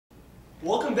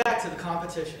Welcome back to the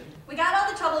competition. We got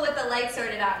all the trouble with the lights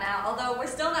sorted out now, although we're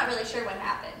still not really sure what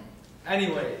happened.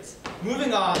 Anyways,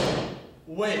 moving on.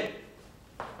 Wait,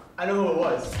 I know who it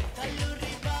was.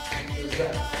 Who's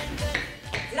that?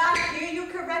 Did I hear you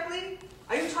correctly?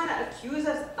 Are you trying to accuse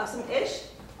us of some ish?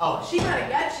 Oh, She gonna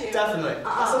get you. definitely.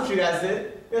 That's what you guys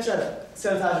did. You guys tried to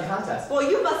sabotage the contest. Boy,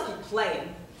 you must be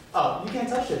playing. Oh, you can't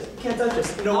touch this. You can't touch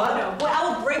this. You know Oh what? no, boy, I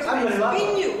will break you I'm and ready, Lava.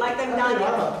 spin you like them I'm ready,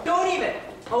 nuggets. Lava. Don't even.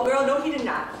 Oh girl, no he did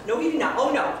not. No he did not.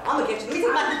 Oh no, I'm gonna get you. Let me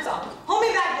take my boots off. Hold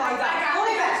me back, boys. Hold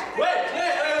me back. Wait.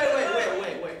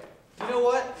 You know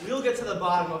what? We'll get to the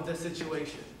bottom of this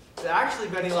situation. So actually,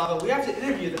 Benny Lava, we have to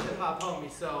interview the hip-hop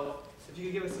homie, so if you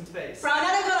could give us some space. Bro,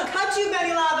 now they're gonna cut you,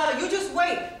 Benny Lava. You just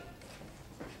wait.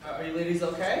 Are you ladies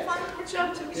okay? Fine, what you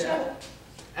up to? Yeah.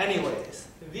 Anyways,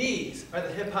 these are the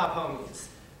hip-hop homies.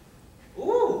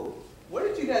 Ooh, where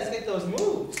did you guys get those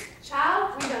moves?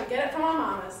 Child, we gonna get it from our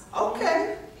mamas.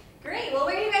 Okay. Great, well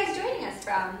where are you guys joining us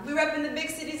from? We rep in the big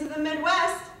cities of the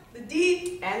Midwest, the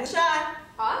D and the Chi.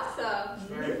 Awesome.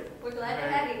 Very- We're glad to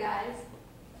very- have you guys.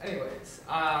 Anyways,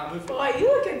 move Boy, you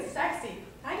looking sexy.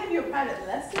 Can I give you a private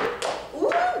lesson?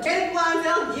 Ooh, get it,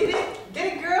 Blondell. Get it?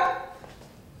 Get it, girl?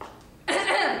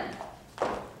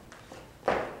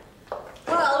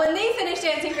 Well, when they finish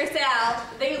dancing for Sal,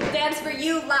 they will dance for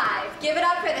you live. Give it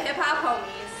up for the hip hop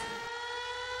homies.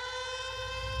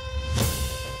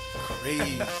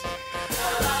 Crazy.